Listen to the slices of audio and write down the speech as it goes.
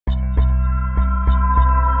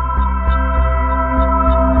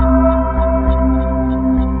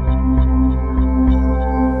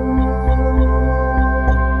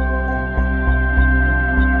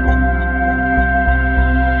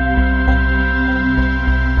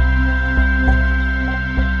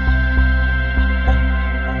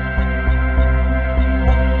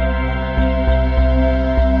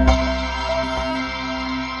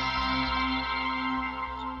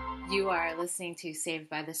to Saved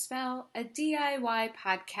by the Spell, a DIY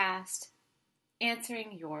podcast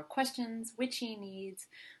answering your questions, witchy needs,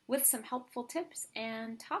 with some helpful tips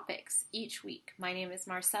and topics each week. My name is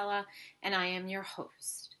Marcella, and I am your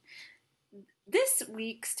host. This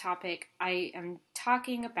week's topic, I am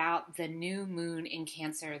talking about the new moon in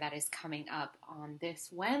Cancer that is coming up on this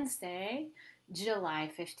Wednesday, July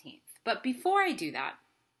 15th. But before I do that,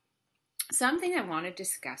 something I want to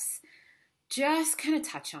discuss, just kind of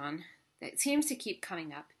touch on, that seems to keep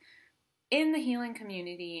coming up in the healing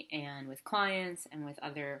community and with clients and with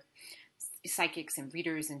other psychics and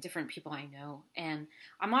readers and different people I know. And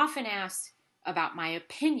I'm often asked about my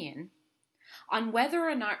opinion on whether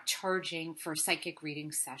or not charging for psychic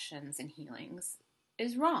reading sessions and healings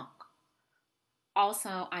is wrong.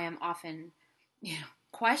 Also, I am often,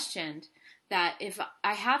 questioned that if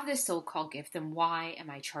I have this so-called gift, then why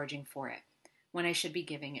am I charging for it when I should be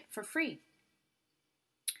giving it for free?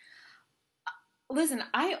 Listen,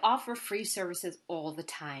 I offer free services all the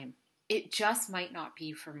time. It just might not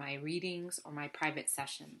be for my readings or my private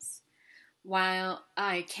sessions. While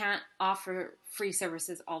I can't offer free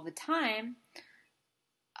services all the time,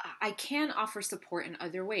 I can offer support in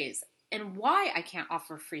other ways. And why I can't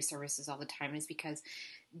offer free services all the time is because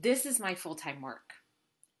this is my full-time work.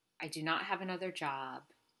 I do not have another job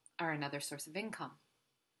or another source of income.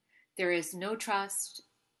 There is no trust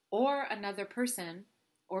or another person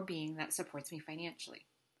or being that supports me financially.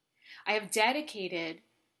 I have dedicated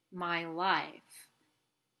my life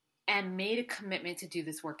and made a commitment to do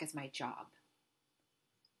this work as my job.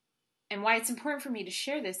 And why it's important for me to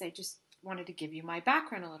share this, I just wanted to give you my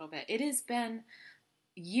background a little bit. It has been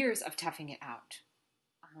years of toughing it out.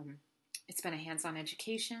 It's been a hands-on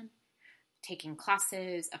education, taking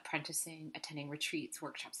classes, apprenticing, attending retreats,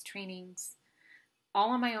 workshops, trainings,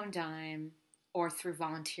 all on my own dime or through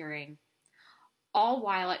volunteering, all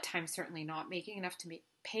while at times certainly not making enough to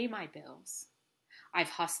pay my bills. I've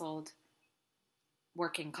hustled,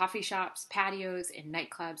 working coffee shops, patios, in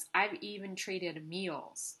nightclubs. I've even traded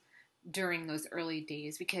meals during those early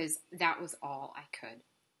days because that was all I could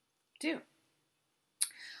do.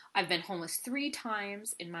 I've been homeless 3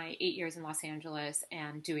 times in my 8 years in Los Angeles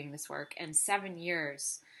and doing this work, and 7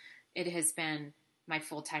 years it has been my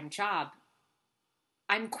full-time job.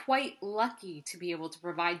 I'm quite lucky to be able to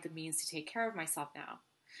provide the means to take care of myself now.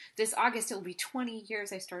 This August, it will be 20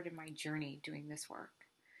 years I started my journey doing this work.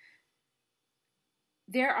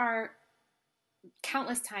 There are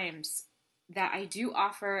countless times that I do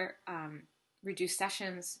offer reduced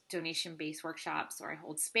sessions, donation-based workshops, or I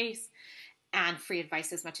hold space and free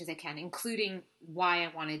advice as much as I can, including why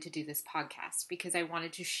I wanted to do this podcast, because I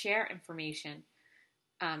wanted to share information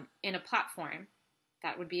in a platform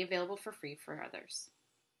that would be available for free for others.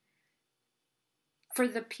 For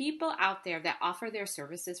the people out there that offer their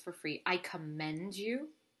services for free, I commend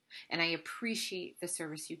you and I appreciate the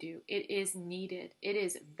service you do. It is needed. It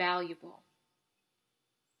is valuable.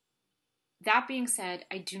 That being said,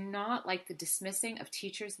 I do not like the dismissing of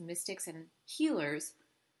teachers, mystics, and healers,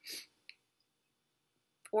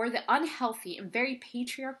 or the unhealthy and very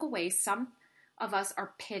patriarchal way some of us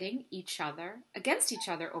are pitting each other against each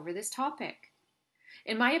other over this topic.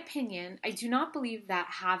 In my opinion, I do not believe that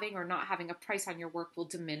having or not having a price on your work will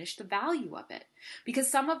diminish the value of it, because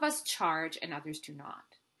some of us charge and others do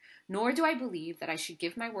not. Nor do I believe that I should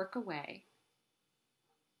give my work away.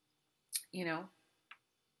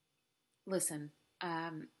 Listen,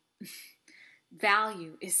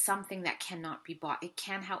 value is something that cannot be bought. It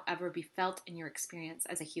can, however, be felt in your experience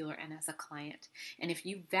as a healer and as a client. And if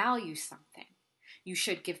you value something, you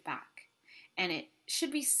should give back. And it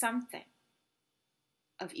should be something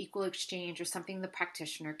of equal exchange or something the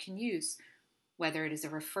practitioner can use, whether it is a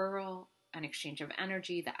referral, an exchange of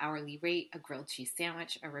energy, the hourly rate, a grilled cheese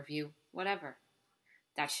sandwich, a review, whatever.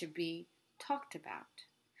 That should be talked about.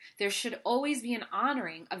 There should always be an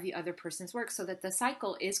honoring of the other person's work so that the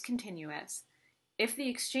cycle is continuous. If the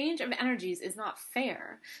exchange of energies is not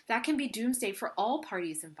fair, that can be doomsday for all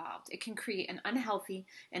parties involved. It can create an unhealthy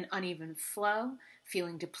and uneven flow,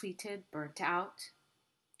 feeling depleted, burnt out.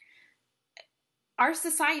 Our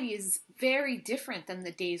society is very different than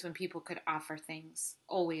the days when people could offer things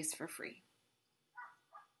always for free.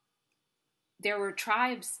 There were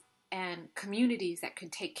tribes and communities that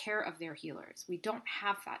could take care of their healers. We don't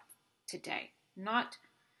have that today. Not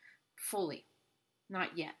fully.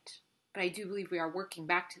 Not yet. But I do believe we are working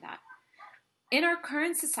back to that. In our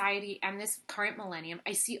current society and this current millennium,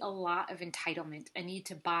 I see a lot of entitlement, a need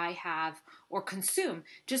to buy, have, or consume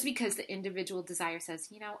just because the individual desire says,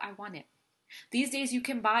 I want it. These days you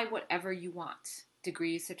can buy whatever you want.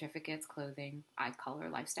 Degrees, certificates, clothing, eye color,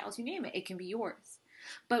 lifestyles, you name it. It can be yours.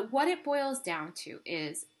 But what it boils down to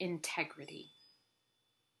is integrity.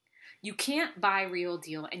 You can't buy real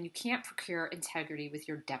deal and you can't procure integrity with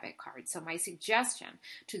your debit card. So my suggestion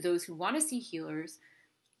to those who want to see healers,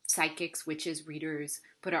 psychics, witches, readers,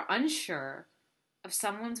 but are unsure of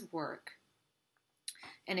someone's work,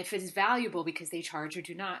 and if it is valuable because they charge or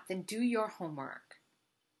do not, then do your homework.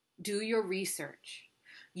 Do your research.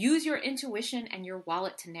 Use your intuition and your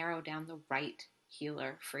wallet to narrow down the right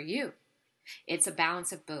healer for you. It's a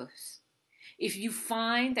balance of both. If you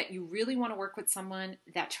find that you really want to work with someone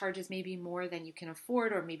that charges maybe more than you can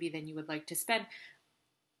afford or maybe than you would like to spend,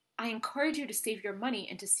 I encourage you to save your money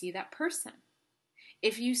and to see that person.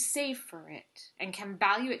 If you save for it and can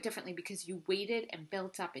value it differently because you waited and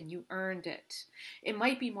built up and you earned it, it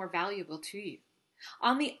might be more valuable to you.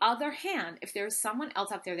 On the other hand, if there's someone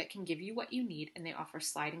else out there that can give you what you need and they offer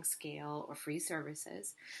sliding scale or free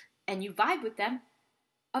services and you vibe with them,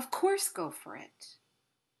 of course go for it.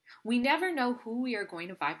 We never know who we are going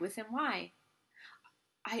to vibe with and why.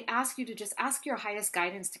 I ask you to just ask your highest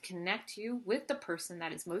guidance to connect you with the person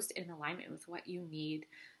that is most in alignment with what you need,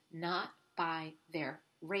 not by their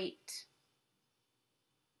rate.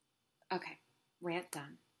 Okay, rant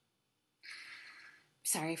done.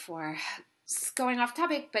 Sorry for going off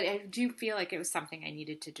topic, but I do feel like it was something I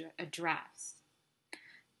needed to address.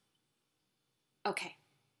 Okay,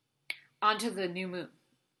 on to the new moon.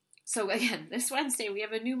 So again, this Wednesday we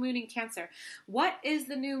have a new moon in Cancer. What is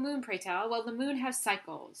the new moon, pray tell? Well, the moon has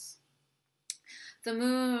cycles. The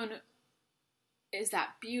moon is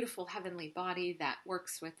that beautiful heavenly body that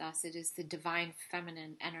works with us. It is the divine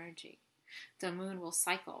feminine energy. The moon will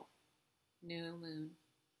cycle. New moon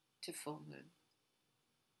to full moon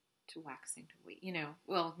to waxing to waning.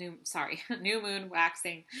 New moon,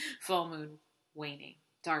 waxing, full moon, waning,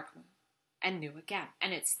 dark moon, and new again.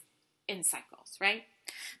 And it's in cycles, right?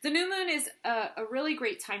 The new moon is a really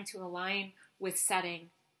great time to align with setting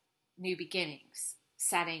new beginnings,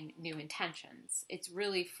 setting new intentions. It's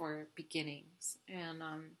really for beginnings. And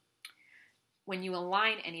when you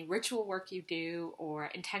align any ritual work you do or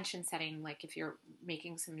intention setting, like if you're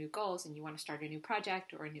making some new goals and you want to start a new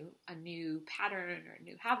project or a new pattern or a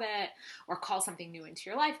new habit or call something new into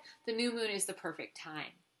your life, the new moon is the perfect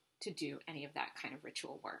time to do any of that kind of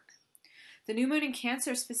ritual work. The new moon in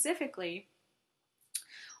Cancer specifically,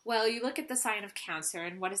 well, you look at the sign of Cancer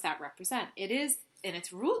and what does that represent? It is, and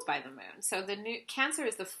it's ruled by the moon. So the new Cancer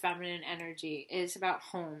is the feminine energy. It's about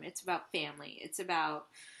home. It's about family. It's about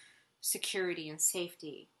security and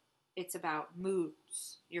safety. It's about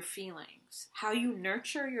moods, your feelings, how you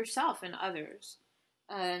nurture yourself and others.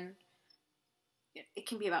 And it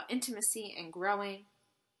can be about intimacy and growing.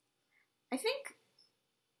 I think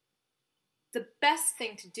the best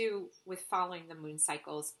thing to do with following the moon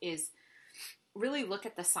cycles is really look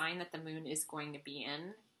at the sign that the moon is going to be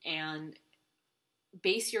in and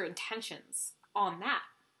base your intentions on that.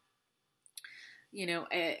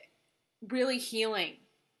 Really healing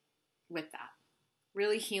with that.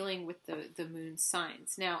 Really healing with the moon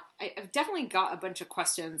signs. Now, I've definitely got a bunch of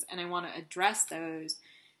questions and I want to address those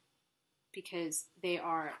because they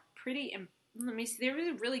are they're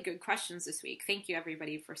really, really good questions this week. Thank you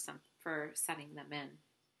everybody for setting them in.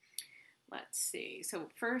 Let's see. So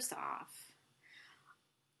first off,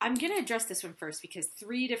 I'm going to address this one first because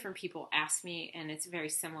 3 different people asked me and it's a very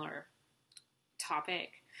similar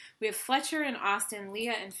topic. We have Fletcher in Austin,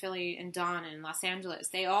 Leah in Philly, and Dawn in Los Angeles.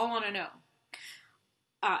 They all want to know,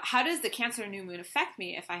 how does the Cancer new moon affect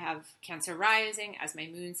me if I have Cancer rising as my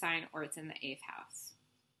moon sign or it's in the 8th house?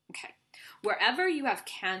 Okay. Wherever you have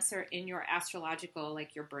Cancer in your astrological,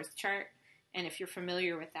 like your birth chart, and if you're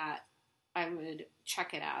familiar with that, I would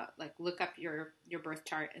check it out. Like look up your birth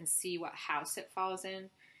chart and see what house it falls in.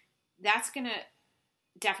 That's going to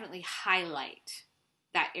definitely highlight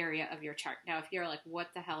that area of your chart. Now, if you're like, what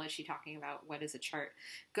the hell is she talking about? What is a chart?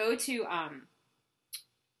 Go to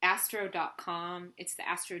astro.com. It's the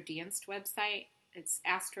Astro Danced website. It's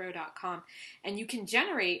astro.com. And you can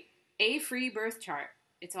generate a free birth chart.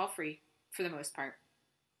 It's all free for the most part.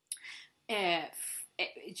 It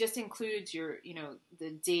just includes your, the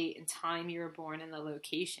date and time you were born and the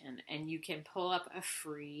location. And you can pull up a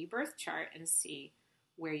free birth chart and see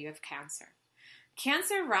where you have Cancer.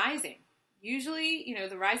 Cancer rising. Usually,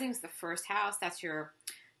 the rising is the first house.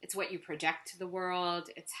 It's what you project to the world.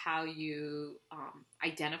 It's how you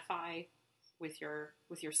identify with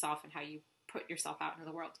yourself and how you put yourself out into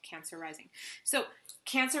the world. Cancer rising. So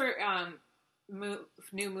Cancer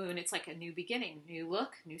new moon, it's like a new beginning, new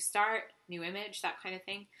look, new start, new image, that kind of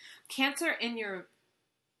thing. Cancer in your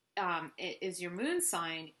is your moon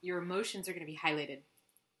sign. Your emotions are going to be highlighted.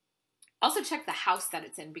 Also check the house that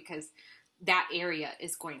it's in because that area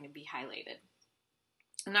is going to be highlighted.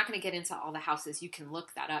 I'm not going to get into all the houses. You can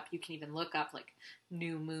look that up. You can even look up like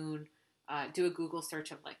new moon, do a Google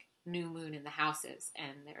search of like new moon in the houses.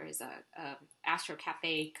 And there is a Astro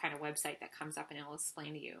Cafe kind of website that comes up and it'll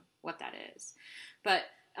explain to you what that is. But,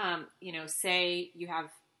 say you have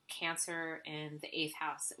Cancer in the 8th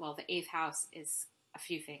house. Well, the 8th house is a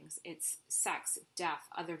few things. It's sex, death,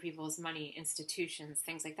 other people's money, institutions,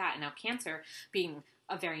 things like that. And now Cancer being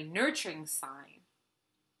a very nurturing sign,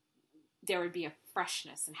 there would be a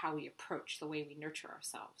freshness in how we approach the way we nurture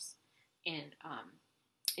ourselves in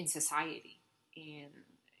society,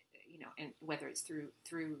 and whether it's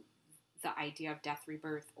through the idea of death,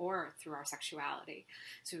 rebirth, or through our sexuality.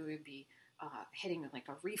 So we would be hitting like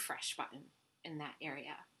a refresh button in that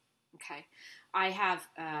area. Okay, I have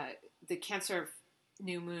the Cancer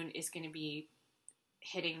new moon is going to be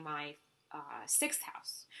hitting my 6th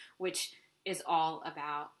house, which is all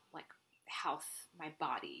about like health, my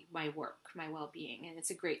body, my work, my well-being. And it's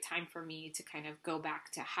a great time for me to kind of go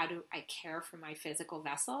back to how do I care for my physical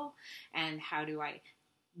vessel and how do I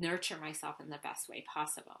nurture myself in the best way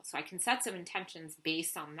possible. So I can set some intentions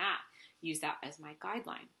based on that, use that as my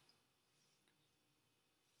guideline.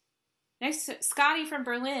 Next, Scotty from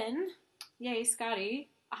Berlin. Yay, Scotty.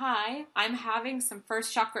 Hi, I'm having some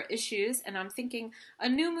first chakra issues, and I'm thinking a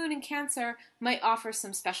new moon in Cancer might offer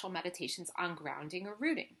some special meditations on grounding or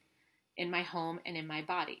rooting in my home and in my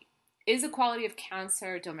body. Is a quality of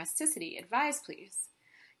Cancer domesticity? Advise, please.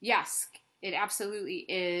 Yes, it absolutely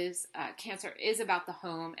is. Cancer is about the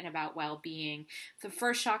home and about well-being. The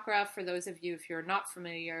first chakra, for those of you if you're not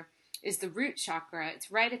familiar, is the root chakra.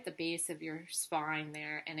 It's right at the base of your spine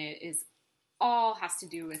there, and it is all has to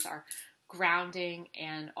do with our grounding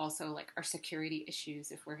and also like our security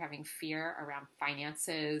issues. If we're having fear around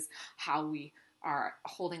finances, how we are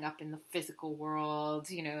holding up in the physical world,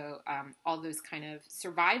 all those kind of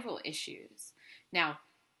survival issues. Now,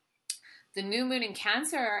 the new moon in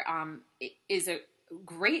Cancer is a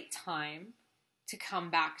great time to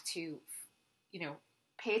come back to,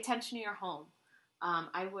 pay attention to your home.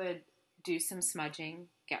 I would do some smudging,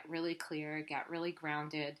 get really clear, get really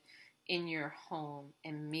grounded in your home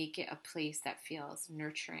and make it a place that feels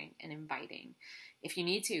nurturing and inviting. If you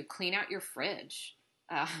need to, clean out your fridge,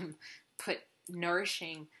 put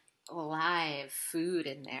nourishing live food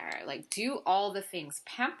in there, like do all the things,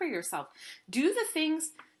 pamper yourself, do the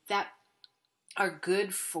things that are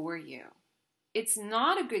good for you. It's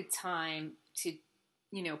not a good time to,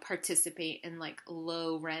 participate in like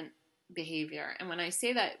low rent behavior. And when I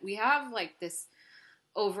say that, we have like this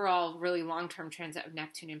overall really long-term transit of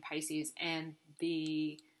Neptune in Pisces, and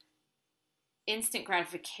the instant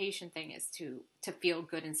gratification thing is to feel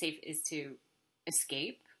good and safe is to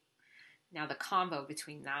escape. Now the combo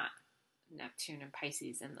between that Neptune and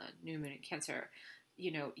Pisces and the new moon in Cancer,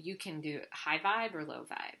 you can do high vibe or low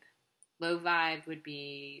vibe. Low vibe would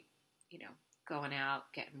be, going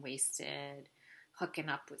out, getting wasted, hooking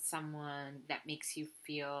up with someone that makes you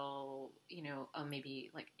feel,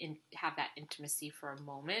 maybe like have that intimacy for a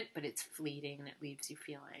moment, but it's fleeting and it leaves you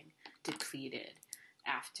feeling depleted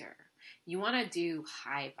after. You want to do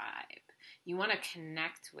high vibe. You want to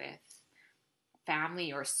connect with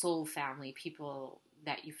family or soul family, people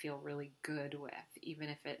that you feel really good with, even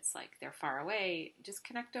if it's like they're far away. Just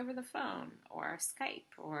connect over the phone or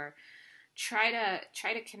Skype, or try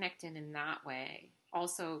to connect in that way.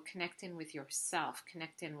 Also connect in with yourself,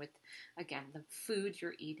 connect in with, again, the food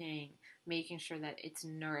you're eating, making sure that it's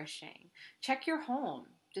nourishing. Check your home.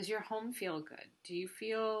 Does your home feel good? Do you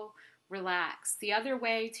feel relaxed? The other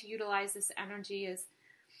way to utilize this energy is,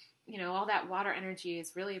 all that water energy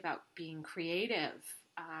is really about being creative,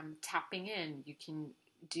 tapping in. You can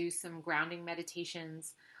do some grounding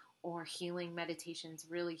meditations or healing meditations,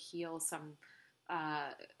 really heal some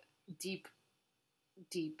deep,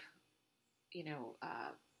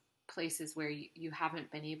 places where you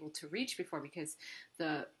haven't been able to reach before, because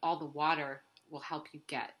all the water will help you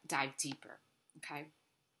dive deeper. Okay.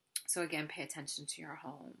 So again, pay attention to your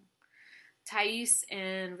home. Thais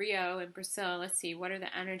in Rio and Brazil, let's see, what are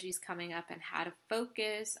the energies coming up and how to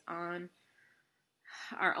focus on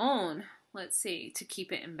our own, let's see, to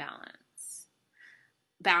keep it in balance.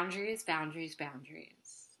 Boundaries, boundaries,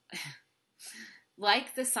 boundaries.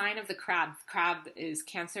 Like the sign of the crab. Crab is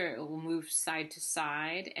Cancer. It will move side to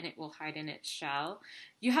side and it will hide in its shell.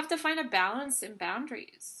 You have to find a balance in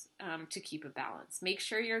boundaries to keep a balance. Make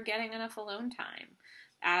sure you're getting enough alone time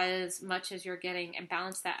as much as you're getting, and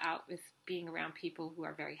balance that out with being around people who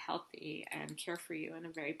are very healthy and care for you in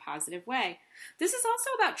a very positive way. This is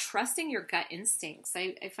also about trusting your gut instincts.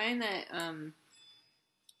 I find that,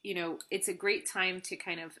 it's a great time to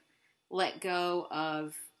kind of let go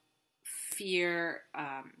of fear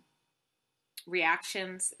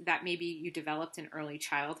reactions that maybe you developed in early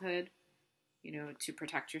childhood, to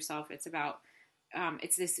protect yourself. It's about,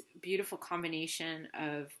 it's this beautiful combination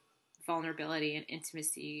of vulnerability and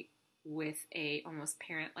intimacy with a almost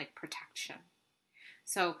parent-like protection.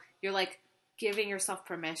 So you're like giving yourself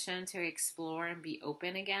permission to explore and be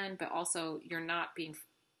open again, but also you're not being,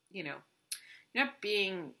 you're not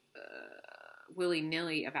being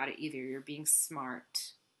willy-nilly about it either. You're being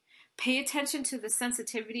smart. Pay attention to the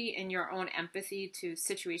sensitivity and your own empathy to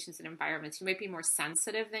situations and environments. You might be more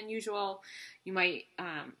sensitive than usual. You might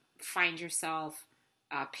find yourself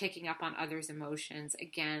picking up on others' emotions.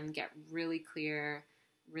 Again, get really clear,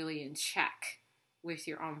 really in check with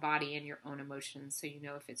your own body and your own emotions, so you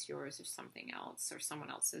know if it's yours or something else or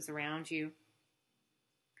someone else's around you.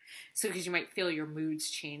 So because you might feel your moods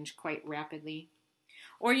change quite rapidly.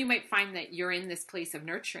 Or you might find that you're in this place of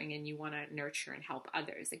nurturing and you want to nurture and help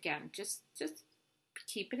others. Again, just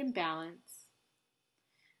keep it in balance.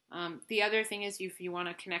 The other thing is, if you want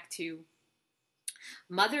to connect to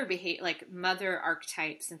mother behavior, like mother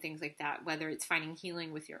archetypes and things like that, whether it's finding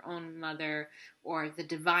healing with your own mother or the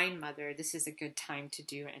divine mother, this is a good time to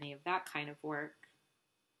do any of that kind of work.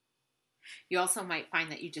 You also might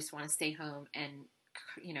find that you just want to stay home and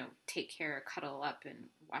take care, cuddle up and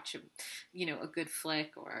watch a good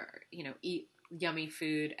flick, or eat yummy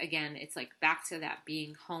food. Again, it's like back to that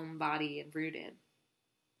being home body and rooted.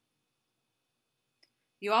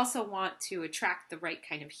 You also want to attract the right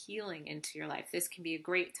kind of healing into your life. This can be a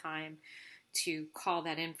great time to call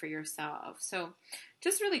that in for yourself. So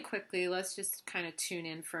just really quickly, let's just kind of tune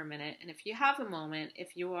in for a minute. And if you have a moment,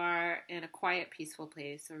 if you are in a quiet, peaceful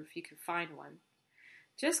place, or if you can find one,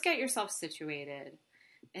 just get yourself situated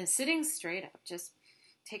and sitting straight up. Just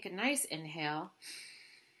take a nice inhale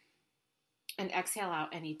and exhale out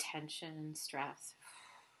any tension and stress.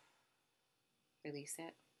 Release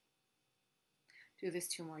it. Do this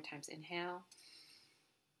 2 more times. Inhale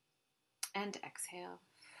and exhale.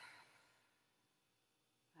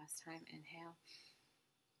 Last time, inhale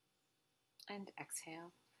and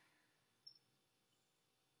exhale.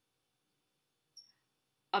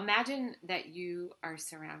 Imagine that you are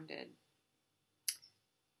surrounded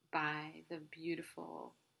by the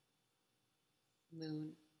beautiful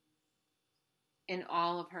moon in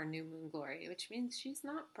all of her new moon glory, which means she's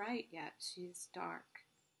not bright yet, she's dark.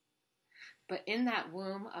 But in that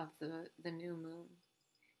womb of the new moon,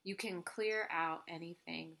 you can clear out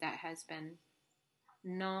anything that has been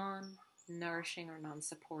non-nourishing or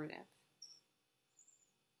non-supportive.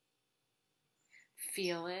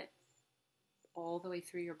 Feel it all the way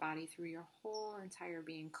through your body, through your whole entire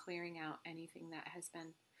being, clearing out anything that has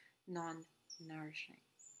been non-nourishing.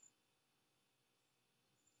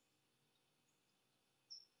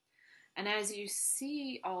 And as you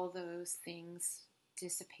see all those things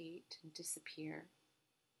dissipate and disappear,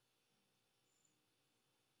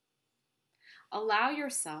 allow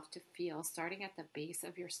yourself to feel, starting at the base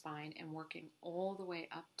of your spine and working all the way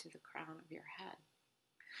up to the crown of your head,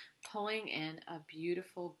 pulling in a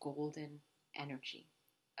beautiful golden energy,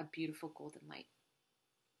 a beautiful golden light.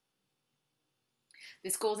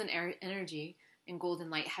 This golden energy and golden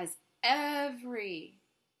light has every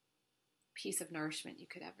piece of nourishment you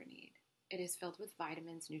could ever need. It is filled with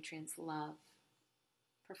vitamins, nutrients, love,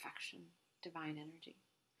 perfection, divine energy.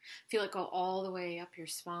 Feel it go all the way up your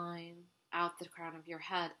spine, out the crown of your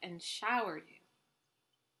head, and shower you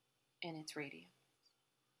in its radiance.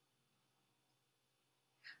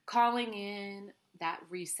 Calling in that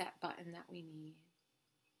reset button that we need.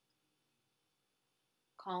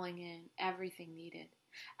 Calling in everything needed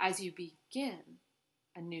as you begin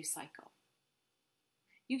a new cycle.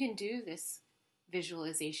 You can do this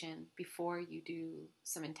visualization before you do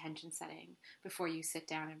some intention setting, before you sit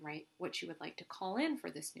down and write what you would like to call in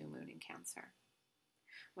for this new moon in Cancer.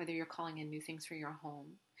 Whether you're calling in new things for your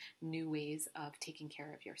home, new ways of taking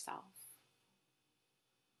care of yourself,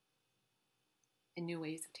 and new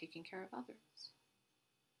ways of taking care of others.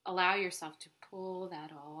 Allow yourself to pull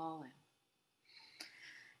that all in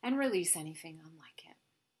and release anything unlike it.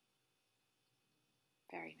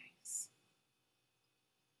 Very nice.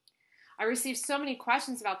 I received so many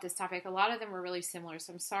questions about this topic. A lot of them were really similar,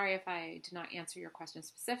 so I'm sorry if I did not answer your question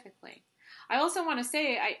specifically. I also want to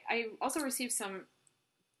say I also received some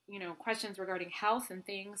questions regarding health and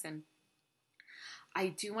things, and I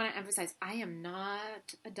do want to emphasize I am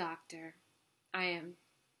not a doctor. I am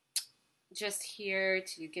just here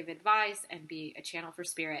to give advice and be a channel for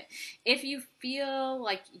spirit. If you feel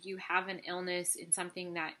like you have an illness in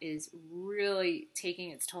something that is really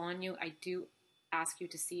taking its toll on you, I do ask you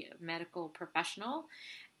to see a medical professional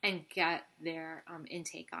and get their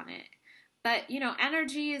intake on it. But,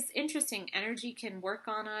 energy is interesting. Energy can work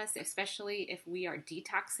on us, especially if we are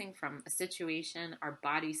detoxing from a situation, our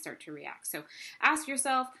bodies start to react. So ask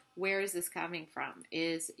yourself, where is this coming from?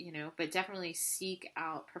 But definitely seek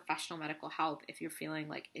out professional medical help if you're feeling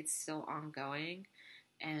like it's still ongoing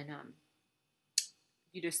and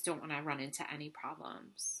you just don't want to run into any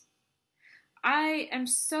problems. I am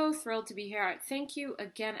so thrilled to be here. Thank you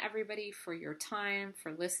again, everybody, for your time,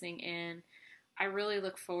 for listening in. I really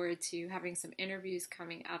look forward to having some interviews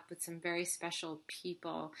coming up with some very special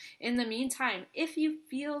people. In the meantime, if you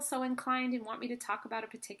feel so inclined and want me to talk about a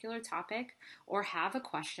particular topic or have a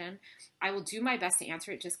question, I will do my best to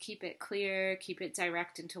answer it. Just keep it clear, keep it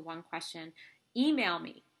direct into one question. Email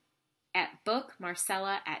me at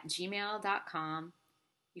bookmarcella@gmail.com.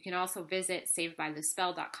 You can also visit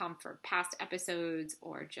savedbythespell.com for past episodes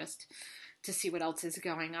or just to see what else is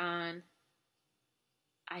going on.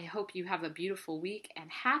 I hope you have a beautiful week and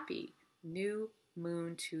happy new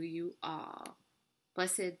moon to you all.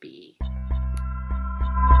 Blessed be.